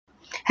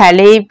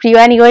Hello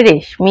everyone, your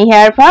Reshmi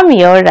here from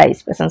your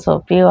Rice Persons.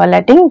 Hope you all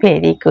are doing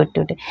very good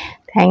today.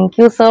 Thank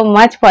you so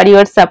much for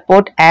your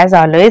support as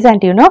always. And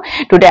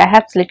today I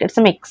have selected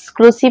some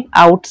exclusive,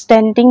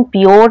 outstanding,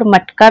 pure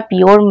Matka,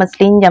 pure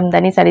Muslin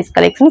Jamdani sarees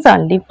collections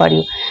only for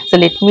you. So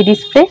let me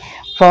display.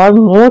 For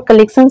more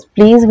collections,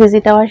 please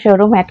visit our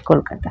showroom at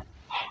Kolkata.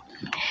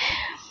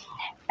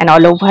 And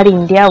all over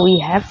India we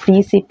have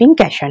free shipping,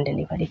 cash on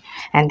delivery.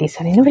 And this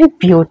one is a very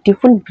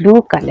beautiful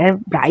blue color,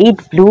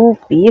 bright blue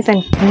base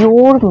and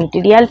pure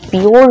material,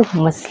 pure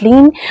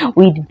muslin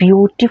with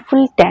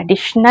beautiful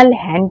traditional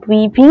hand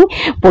weaving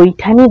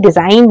Paytm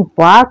design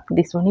work.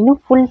 This one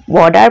full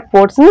border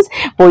portions,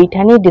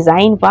 Paytm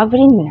design work,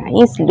 very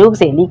nice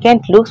looks,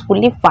 elegant looks,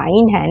 fully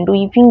fine hand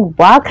weaving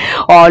work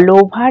all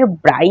over,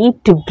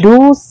 bright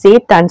blue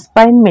shade,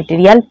 transparent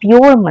material,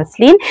 pure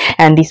muslin.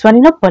 And this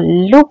one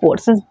pallu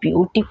portions,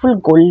 beautiful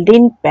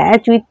golden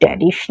patch with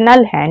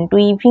traditional hand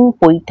weaving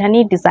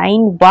Paytm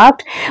design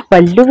worked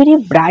pallu,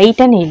 very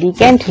bright and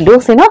elegant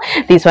looks.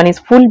 This one is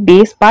full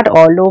base part,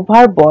 all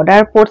over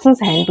border portions,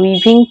 hand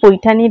weaving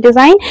Paytm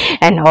design,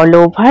 and all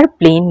over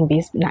plain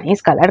base,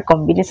 nice color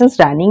combinations,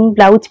 running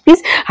blouse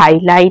piece,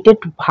 highlighted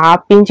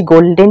half inch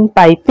golden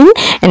piping,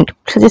 and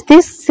suggest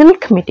this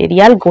silk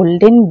material,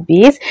 golden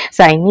base,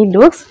 shiny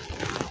looks,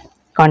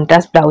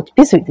 contrast blouse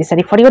piece with this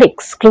saree for your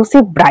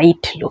exclusive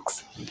bright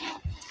looks.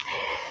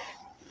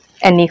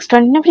 And next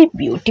one, very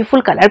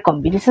beautiful color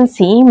combination,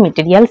 same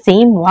material,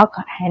 same work,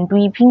 hand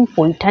weaving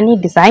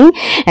Paytm design,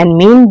 and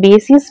main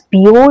base is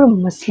pure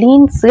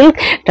muslin silk,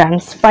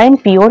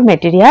 transparent pure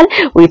material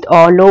with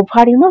all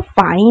over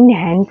fine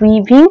hand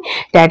weaving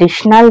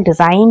traditional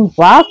design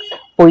work,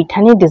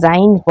 Paytm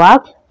design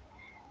work,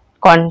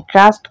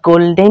 contrast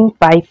golden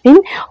piping,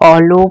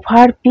 all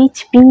over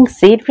peach pink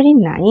shade, very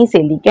nice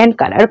elegant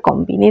color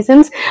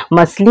combinations,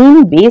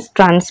 muslin base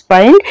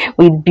transparent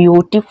with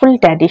beautiful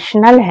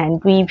traditional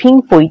hand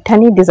weaving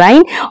Paytm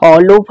design,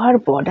 all over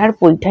border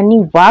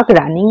Paytm work,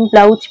 running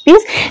blouse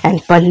piece, and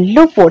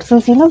pallu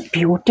portions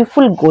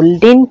beautiful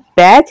golden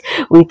patch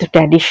with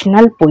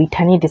traditional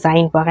Paytm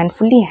design work and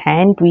fully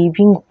hand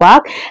weaving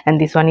work. And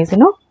this one is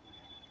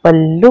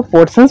pallu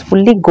portions,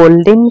 fully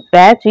golden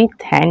patch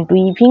with hand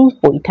weaving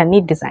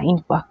Paytm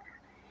design work.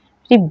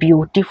 Very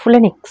beautiful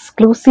and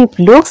exclusive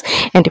looks.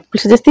 And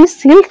just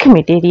this silk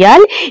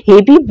material,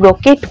 heavy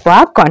brocade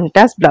work,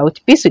 contrast blouse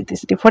piece with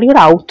this for your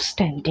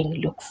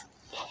outstanding looks.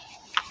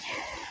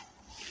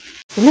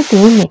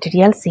 Same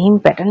material, same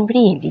pattern,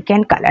 very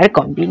elegant color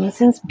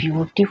combinations,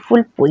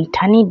 beautiful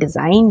Paytm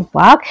design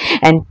work,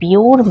 and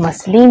pure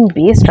muslin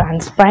base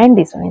transparent.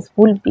 This one is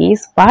full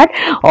base part,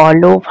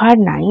 all over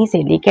nice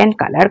elegant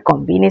color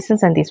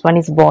combinations. And this one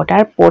is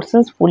border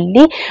portions,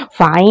 fully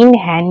fine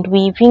hand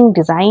weaving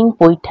design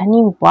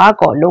Paytm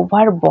work, all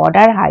over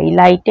border,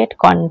 highlighted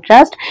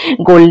contrast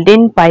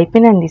golden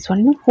piping. And this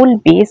one full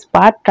base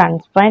part,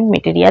 transparent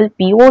material,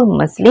 pure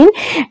muslin,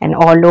 and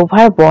all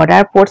over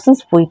border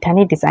portions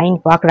Paytm design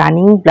work,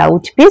 running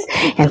blouse piece,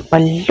 and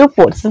pallu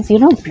portions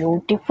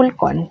beautiful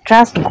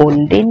contrast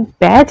golden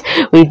patch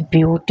with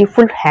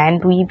beautiful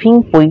hand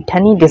weaving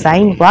Paytm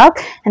design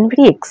work and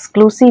very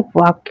exclusive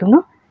work,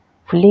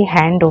 fully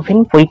hand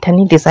woven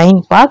Paytm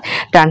design work,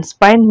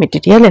 transparent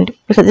material, and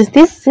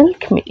this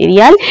silk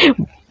material,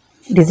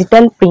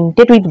 digital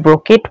printed with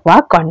brocade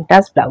work,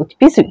 contrast blouse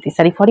piece with this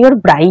saree for your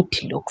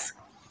bright looks.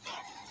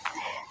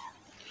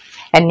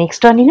 And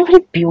next one,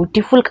 very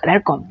beautiful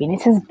color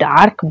combinations,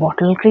 dark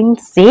bottle green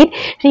shade,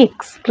 very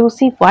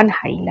exclusive one,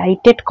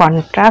 highlighted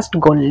contrast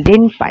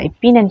golden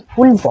piping and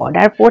full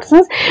border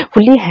portions,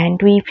 fully hand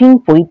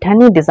weaving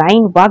Paytm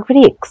design work,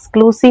 very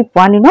exclusive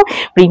one,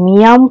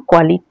 premium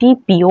quality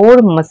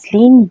pure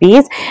muslin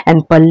base,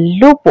 and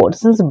pallu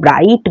portions,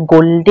 bright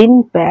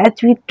golden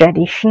patch with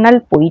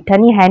traditional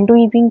Paytm hand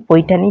weaving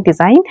Paytm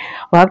design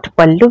worked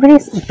pallu, very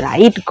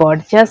bright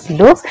gorgeous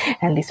looks.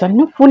 And this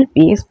one full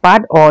base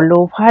part,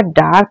 all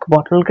over dark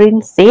bottle green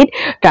shade,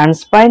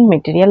 transparent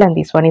material, and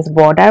this one is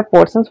border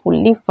portions,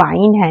 fully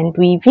fine hand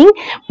weaving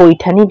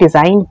Paytm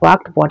design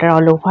worked border,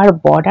 all over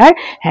border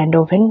hand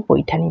woven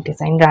Paytm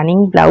design,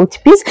 running blouse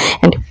piece,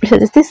 and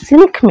this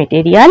silk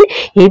material,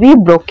 heavy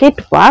brocade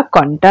work,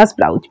 contrast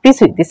blouse piece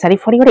with this saree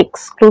for your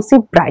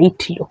exclusive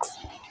bright looks.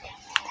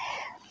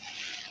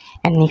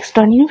 And next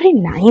one, very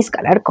nice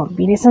color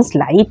combinations,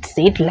 light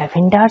shade,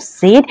 lavender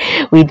shade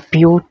with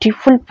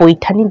beautiful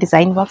Paytm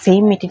design work,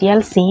 same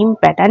material, same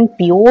pattern,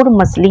 pure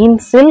muslin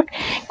silk,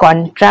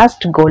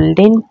 contrast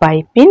golden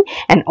piping,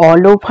 and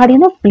all over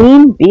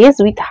plain base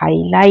with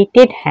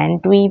highlighted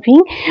hand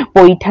weaving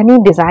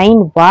Paytm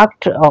design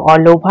worked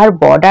all over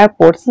border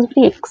portions,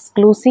 very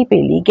exclusive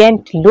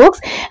elegant looks,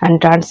 and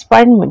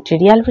transparent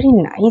material, very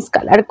nice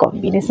color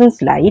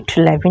combinations, light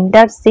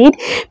lavender shade,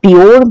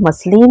 pure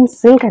muslin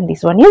silk, and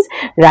this one is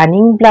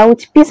running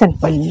blouse piece, and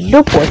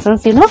pallu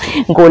portions,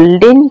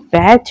 golden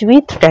patch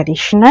with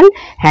traditional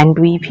hand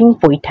weaving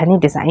Paytm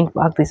design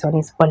work. This one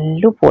is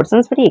pallu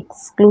portions, very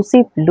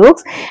exclusive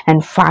looks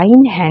and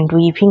fine hand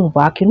weaving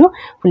work,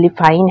 fully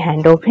fine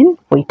hand woven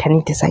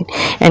Paytm design.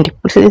 And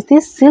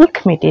this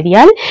silk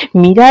material,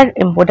 mirror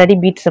embroidery,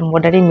 beads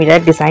embroidery, mirror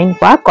design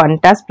work,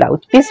 contrast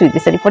blouse piece with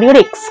this for your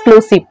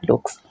exclusive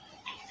looks.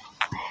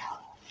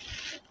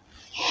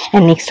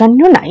 And next one,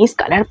 nice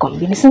color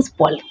combinations,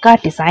 polka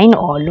design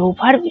all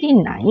over, very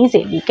nice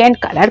elegant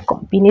color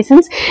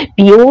combinations,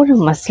 pure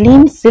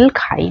muslin silk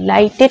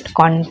highlighted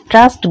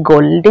contrast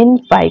golden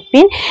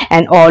piping,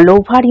 and all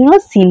over,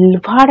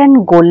 silver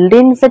and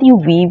golden zari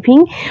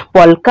weaving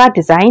polka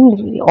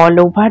design all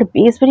over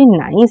base, very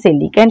nice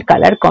elegant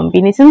color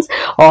combinations,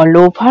 all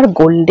over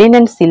golden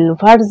and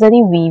silver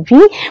zari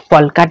weaving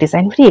polka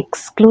design, very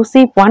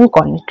exclusive one,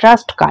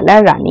 contrast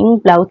color, running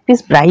blouse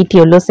piece, bright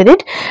yellow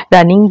shaded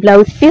running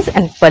blouse piece,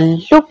 and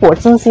pallu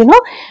portions,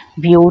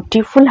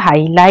 beautiful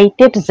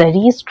highlighted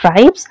zari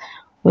stripes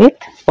with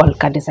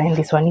polka design.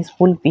 This one is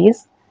full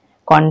piece,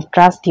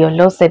 contrast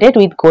yellow shaded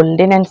with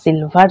golden and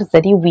silver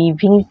zari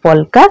weaving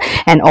polka,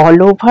 and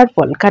all over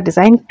polka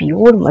design,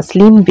 pure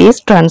muslin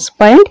based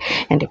transparent,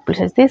 and it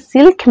has this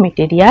silk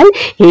material,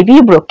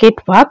 heavy brocade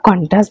work,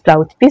 contrast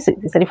blouse piece.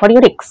 This is for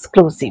your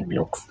exclusive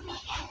looks.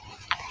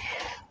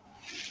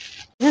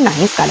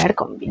 Nice color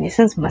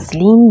combinations,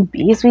 muslin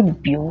base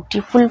with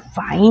beautiful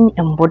fine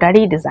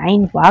embroidery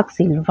design work,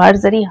 silver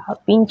zari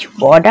half-inch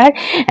border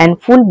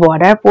and full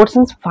border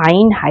portions,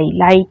 fine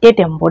highlighted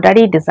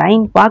embroidery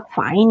design work,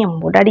 fine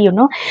embroidery,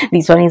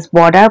 this one is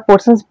border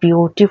portions,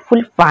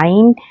 beautiful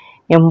fine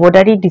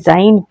embroidery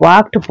design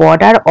worked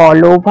border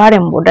all over,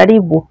 embroidery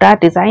buta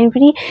design,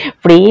 very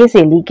fresh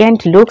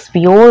elegant looks,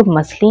 pure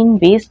muslin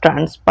based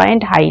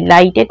transparent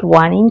highlighted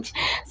 1 inch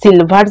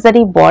silver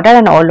zari border,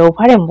 and all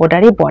over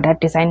embroidery border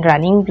design,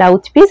 running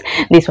blouse piece.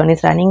 This one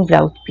is running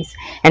blouse piece,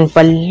 and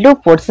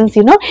pallu portions,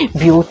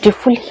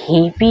 beautiful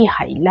heavy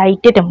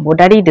highlighted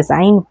embroidery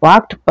design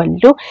worked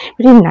pallu,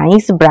 very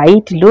nice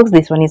bright looks.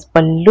 This one is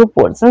pallu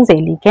portions,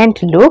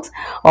 elegant looks,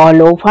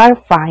 all over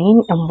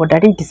fine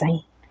embroidery design,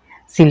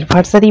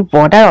 silver zari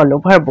border all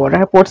over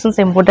border portions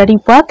embroidery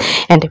work,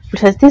 and it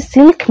has this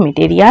silk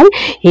material,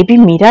 heavy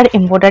mirror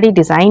embroidery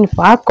design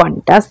work,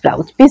 contrast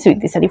blouse piece with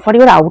this for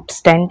your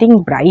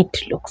outstanding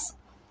bright looks.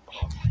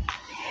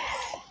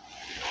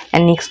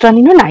 And next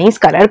one, nice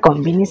color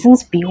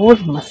combinations, pure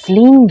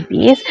muslin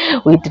base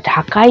with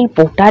Dhakai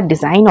Pota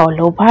design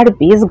all over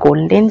base,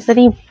 golden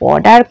zari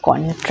border,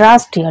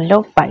 contrast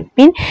yellow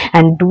piping,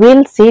 and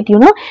dual shade,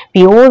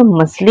 pure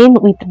muslin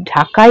with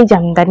Dhakai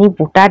Jamdani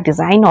Pota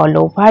design all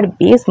over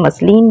base,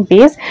 muslin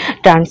base,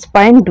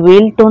 transparent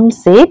dual tone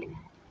shade,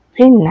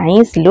 very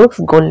nice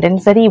looks, golden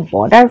zari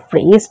border,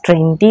 fresh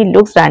trendy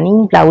looks,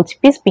 running blouse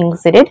piece, pink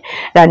shaded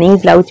running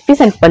blouse piece,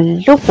 and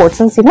pallu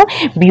portions,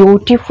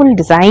 beautiful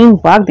design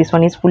work. This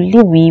one is fully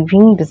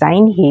weaving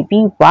design,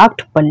 heavy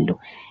worked pallu,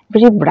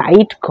 very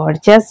bright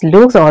gorgeous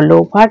looks, all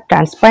over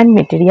transparent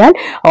material,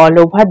 all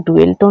over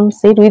dual tone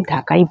shade with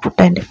Dhakai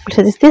Putta, and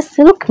this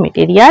silk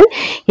material,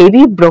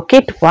 heavy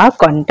brocade work,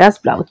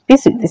 contrast blouse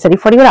piece. This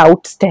is for your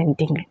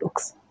outstanding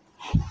looks.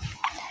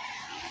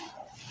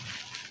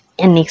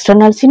 And next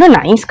one also,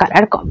 nice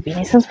color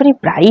combinations, very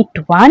bright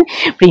one,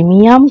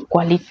 premium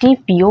quality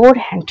pure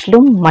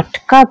handloom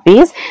matka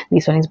base.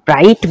 This one is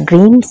bright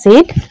green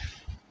shade,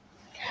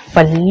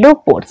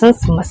 pallu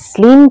portions,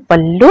 muslin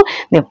pallu,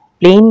 the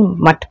plain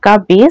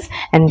matka base,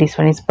 and this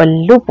one is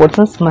pallu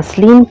portions,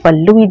 muslin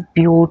pallu with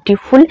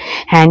beautiful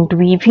hand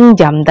weaving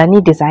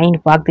Jamdani design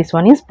work. This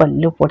one is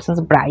pallu portions,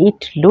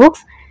 bright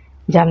looks,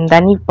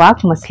 Jamdani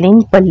work,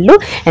 muslin pallu,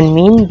 and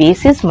main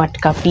base is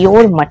matka,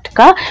 pure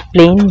matka,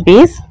 plain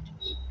base,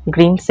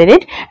 green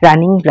shaded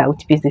running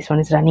blouse piece. This one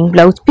is running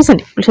blouse piece,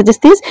 and it will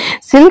this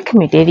silk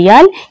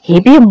material,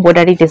 heavy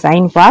embroidery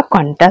design work,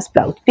 contrast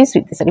blouse piece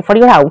with this for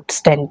your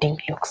outstanding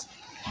looks.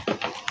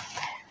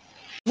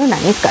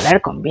 Nice color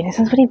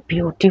combinations, very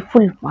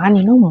beautiful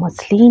one,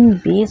 muslin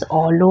base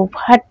all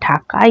over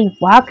Dhakai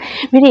work,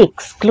 very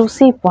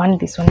exclusive one.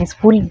 This one is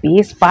full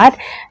base part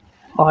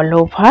all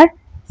over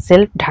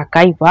self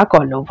Dhakai work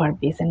all over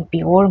base, and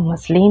pure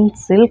muslin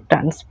silk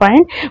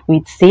transparent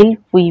with self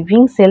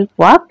weaving self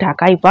work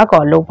Dhakai work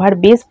all over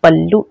base,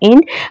 pallu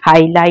end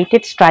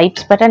highlighted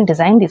stripes pattern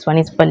design. This one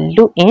is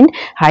pallu end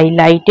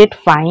highlighted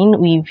fine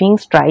weaving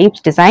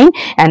stripes design,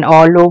 and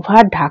all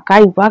over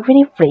Dhakai work,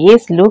 very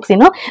fresh looks.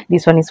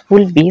 This one is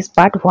full base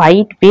part,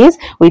 white base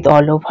with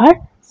all over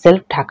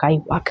self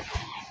Dhakai work,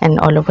 and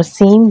all over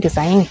same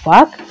design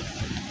work,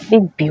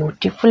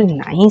 beautiful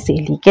nice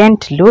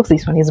elegant looks.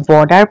 This one is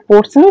border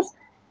portions,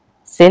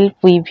 self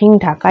weaving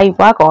Dhakai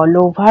work all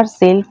over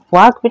self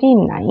work, very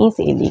nice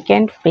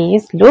elegant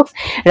face looks,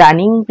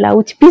 running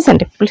blouse piece, and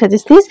people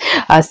suggest this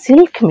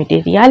silk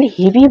material,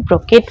 heavy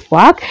brocade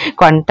work,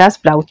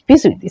 contrast blouse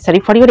piece with this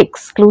for your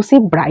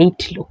exclusive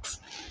bright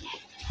looks.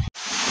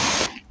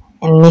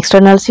 And next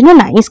one also,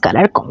 nice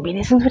color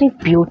combinations, very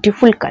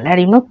beautiful color,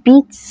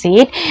 peach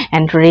shade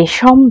and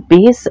resham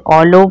base,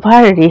 all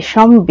over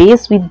resham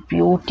base with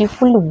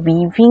beautiful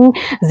weaving,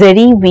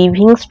 zari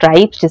weaving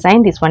stripes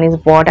design. This one is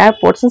border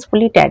portions,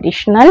 fully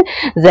traditional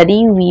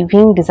zari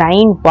weaving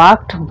design,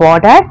 worked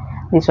border.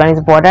 This one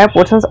is border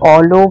portions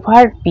all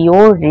over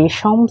pure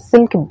resham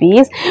silk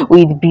base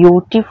with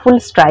beautiful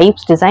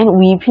stripes design,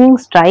 weaving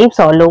stripes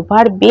all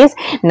over base,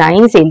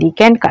 nice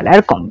elegant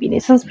color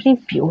combinations, very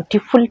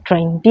beautiful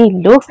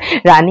trendy looks.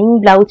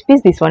 Running blouse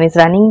piece, this one is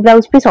running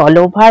blouse piece all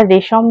over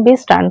resham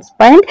base,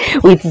 transparent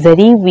with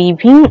zari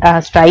weaving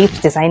stripes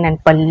design,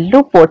 and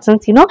pallu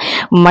portions,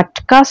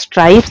 matka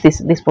stripes.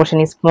 This portion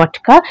is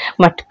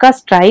matka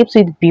stripes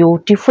with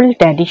beautiful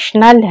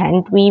traditional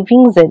hand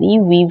weaving,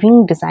 zari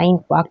weaving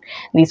design work.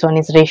 This one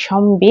is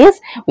resham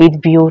base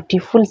with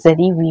beautiful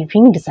zari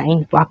weaving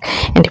design work,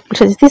 and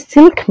this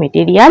silk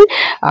material,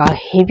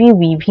 heavy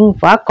weaving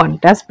work,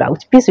 contrast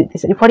blouse piece with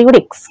this for your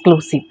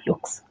exclusive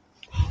looks.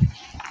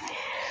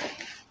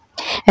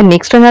 And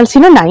next one also,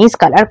 nice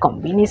color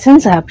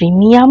combinations,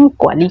 premium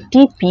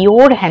quality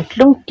pure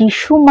handloom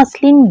tissue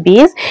muslin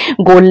base,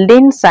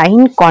 golden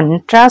sign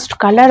contrast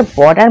color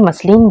border,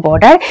 muslin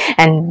border,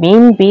 and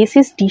main base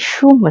is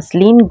tissue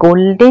muslin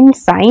golden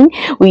sign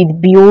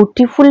with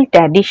beautiful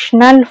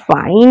traditional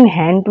fine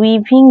hand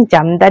weaving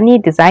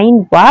Jamdani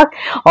design work,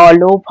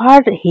 all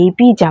over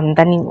heavy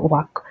Jamdani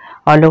work.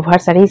 All over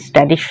sarees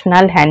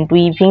traditional hand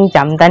weaving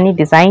Jamdani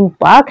design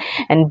work,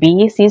 and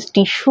base is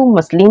tissue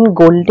muslin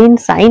golden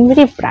sign,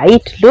 very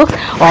bright look,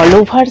 all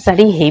over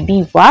saree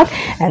heavy work.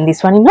 And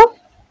this one,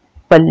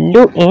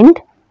 pallu end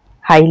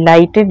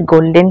highlighted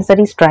golden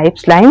saree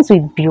stripes lines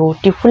with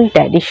beautiful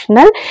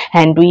traditional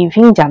hand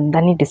weaving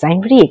Jamdani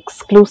design, very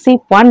exclusive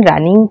one.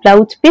 Running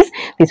blouse piece,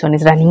 this one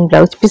is running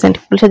blouse piece, and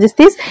people suggest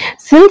this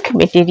silk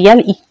material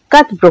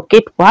ikat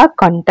brocade work,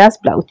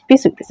 contrast blouse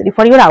piece with this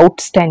for your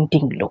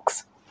outstanding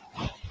looks.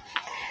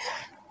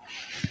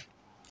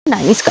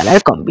 Nice color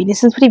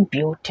combinations, very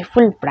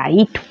beautiful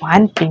bright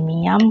one,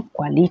 premium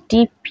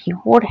quality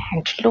pure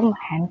handloom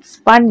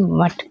handspun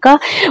matka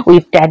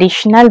with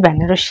traditional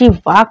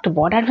Banarasi worked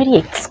border, very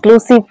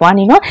exclusive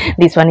one.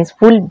 This one is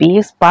full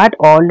base part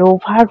all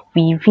over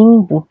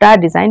weaving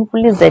buta design,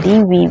 fully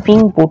zari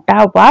weaving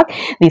buta work.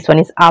 This one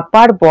is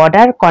upper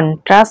border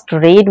contrast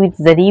red with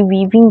zari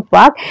weaving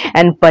work,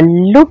 and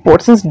pallu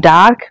portions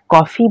dark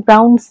coffee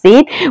brown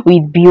shade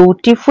with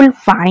beautiful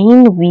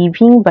fine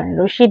weaving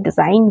Banarasi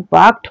design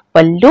worked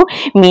pallu.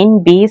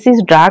 Main base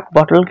is dark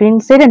bottle green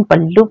shade, and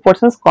pallu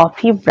portions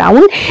coffee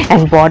brown,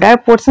 and border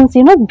portions,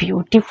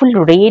 beautiful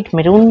red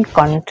maroon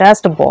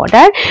contrast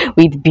border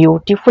with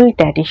beautiful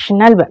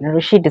traditional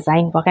Banarasi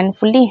design work and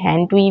fully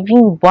hand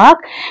weaving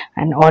work,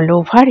 and all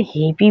over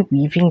heavy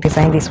weaving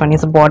design. This one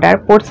is border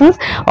portions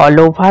all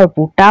over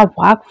buta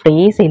work,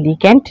 fresh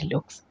elegant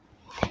looks.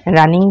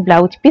 Running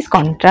blouse piece,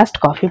 contrast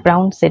coffee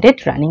brown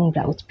shaded running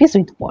blouse piece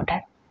with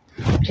border,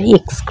 very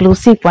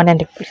exclusive one.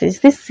 And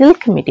this is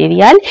silk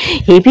material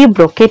heavy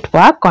brocade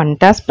work,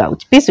 contrast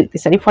blouse piece with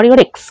this for your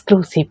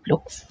exclusive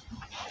looks.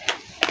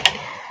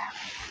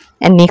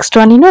 And next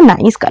one,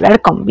 nice color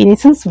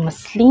combinations,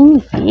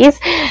 muslin base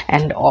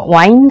and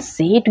wine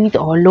shade with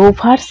all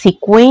over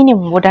sequin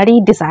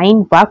embroidery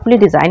design work, fully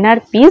designer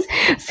piece,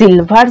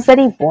 silver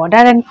zari border,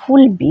 and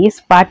full base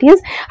part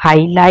is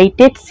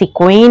highlighted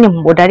sequin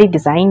embroidery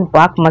design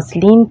work,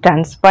 muslin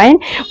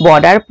transparent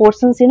border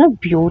portions,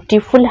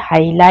 beautiful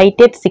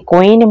highlighted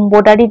sequin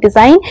embroidery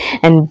design,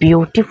 and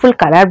beautiful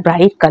color,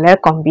 bright color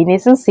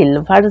combination,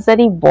 silver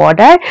zari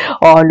border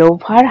all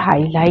over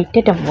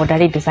highlighted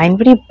embroidery design,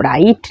 very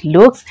bright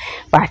looks,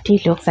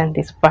 party looks. And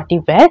this party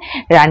wear.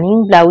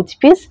 Running blouse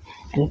piece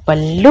and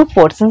pallu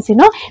portions,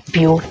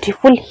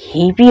 beautiful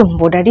heavy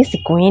embroidery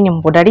sequin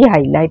embroidery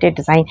highlighted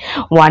design,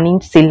 1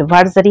 inch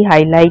silver zari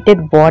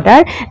highlighted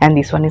border, and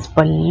this one is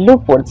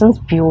pallu portions,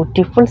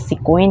 beautiful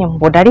sequin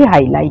embroidery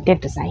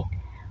highlighted design.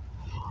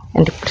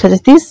 And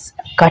this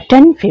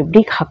cotton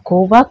fabric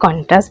hakova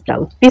contrast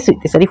blouse piece with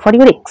this for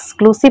your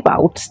exclusive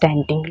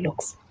outstanding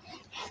looks.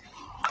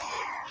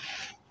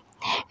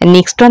 And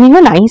next one,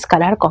 nice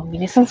color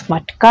combinations,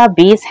 matka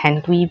base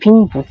hand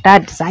weaving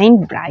buta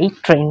design, bright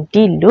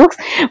trendy looks,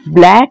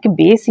 black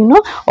base,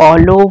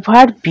 all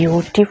over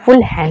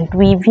beautiful hand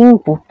weaving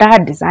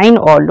buta design,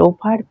 all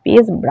over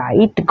base,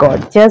 bright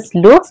gorgeous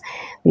looks.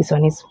 This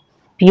one is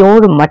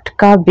pure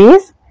matka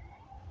base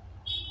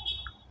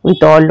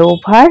with all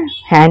over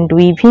hand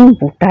weaving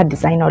buta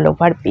design all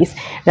over piece.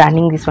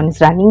 Running, this one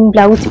is running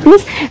blouse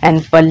piece,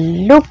 and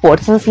pallu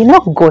portions,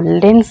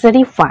 golden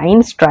zari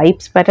fine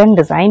stripes pattern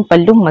design,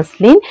 pallu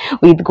muslin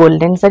with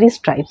golden zari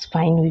stripes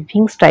fine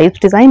weaving stripes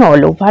design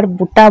all over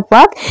buta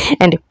work,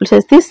 and it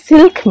says this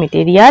silk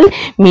material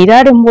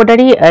mirror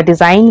embroidery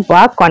design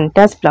work,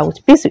 contrast blouse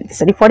piece with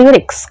this for your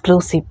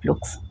exclusive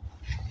looks.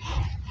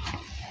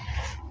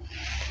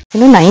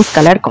 Nice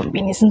color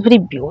combinations, very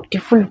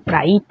beautiful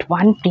bright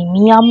one,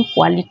 premium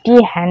quality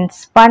hand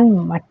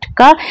spun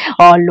matka,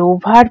 all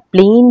over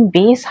plain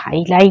base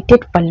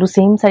highlighted pallu.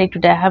 Same saree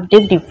today I have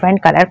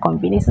different color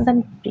combinations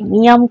and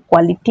premium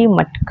quality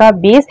matka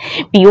base,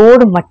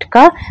 pure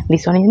matka.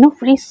 This one is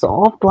very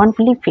soft one,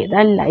 fully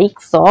feather like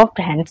soft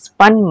hand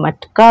spun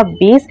matka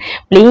base,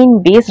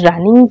 plain base,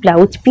 running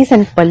blouse piece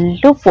and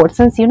pallu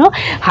portions,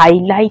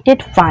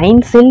 highlighted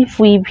fine self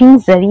weaving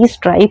zari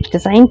stripes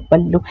design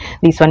pallu.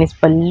 This one is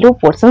pallu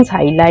portions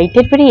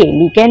highlighted, very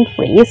elegant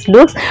fresh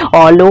looks,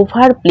 all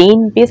over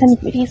plain base and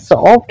very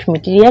soft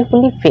material,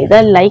 fully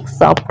feather like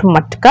soft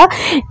matka.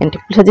 And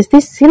suggest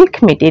this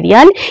silk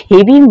material,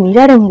 heavy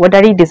mirror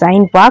embroidery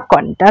design work,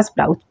 contrast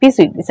blouse piece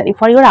with this saree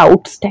for your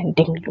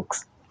outstanding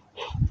looks.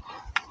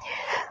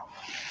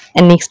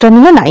 And next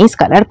one, nice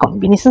color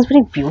combinations,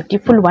 very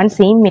beautiful one,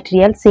 same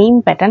material,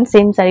 same pattern,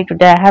 same saree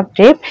today I have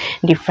draped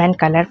different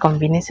color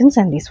combinations.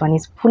 And this one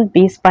is full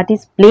base part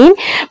is plain,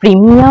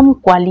 premium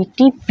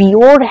quality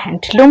pure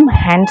handloom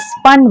hand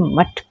spun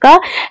matka,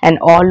 and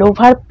all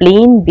over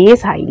plain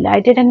base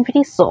highlighted and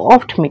very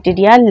soft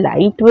material,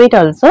 lightweight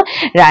also,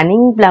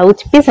 running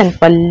blouse piece and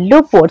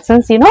pallu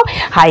portions,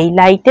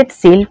 highlighted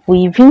self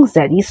weaving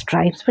zari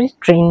stripes, very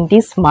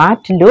trendy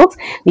smart looks.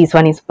 This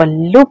one is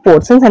pallu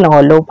portions and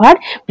all over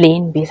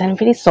plain base and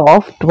very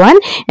soft one,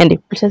 and it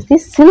features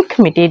this silk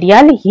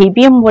material,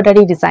 heavy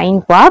embroidery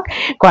design work,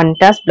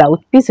 contrast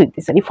blouse piece with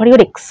this saree for your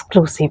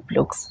exclusive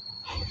looks.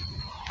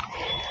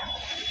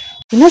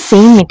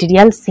 Same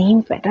material,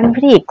 same pattern,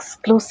 very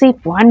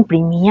exclusive one,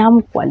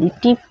 premium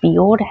quality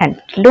pure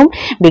handloom,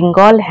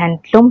 Bengal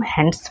handloom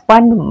hand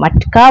spun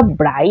matka,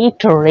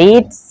 bright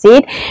red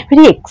shade,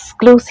 very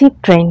exclusive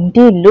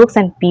trendy looks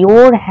and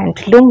pure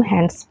handloom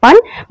hand spun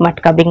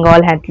matka,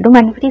 Bengal handloom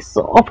and very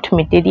soft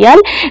material.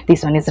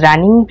 This one is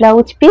running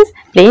blouse piece,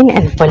 plain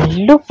and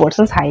pallu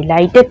portions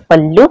highlighted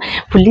pallu,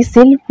 fully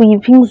self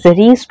weaving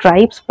zari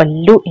stripes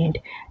pallu end.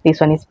 This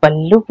one is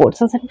pallu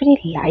portions and very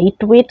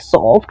lightweight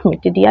soft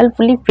material,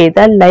 fully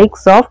feather like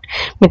soft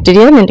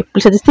material, and it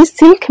is this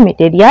silk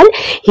material,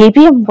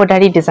 heavy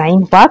embroidery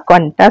design work,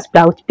 contrast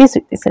blouse piece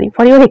with this saree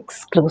for your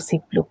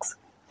exclusive looks.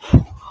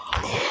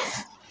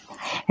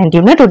 And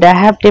today I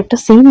have taped the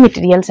same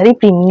material saree,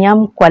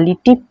 premium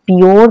quality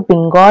pure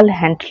Bengal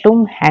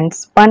handloom hand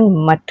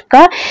spun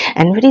matka,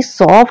 and very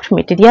soft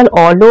material,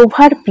 all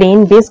over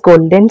plain base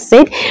golden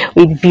shade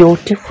with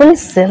beautiful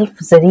self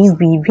zari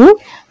weaving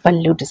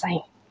pallu design.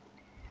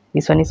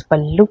 This one is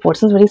pallu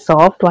portions, very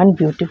soft one,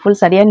 beautiful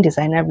saree and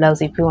designer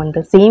blouse. If you want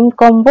the same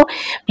combo,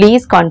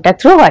 please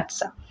contact through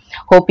WhatsApp.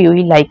 Hope you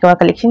will like our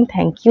collection.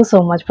 Thank you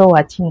so much for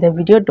watching the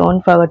video.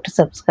 Don't forget to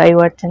subscribe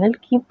our channel.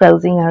 Keep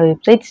browsing our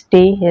website.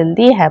 Stay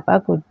healthy. Have a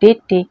good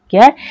day. Take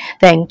care.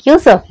 Thank you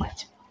so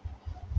much.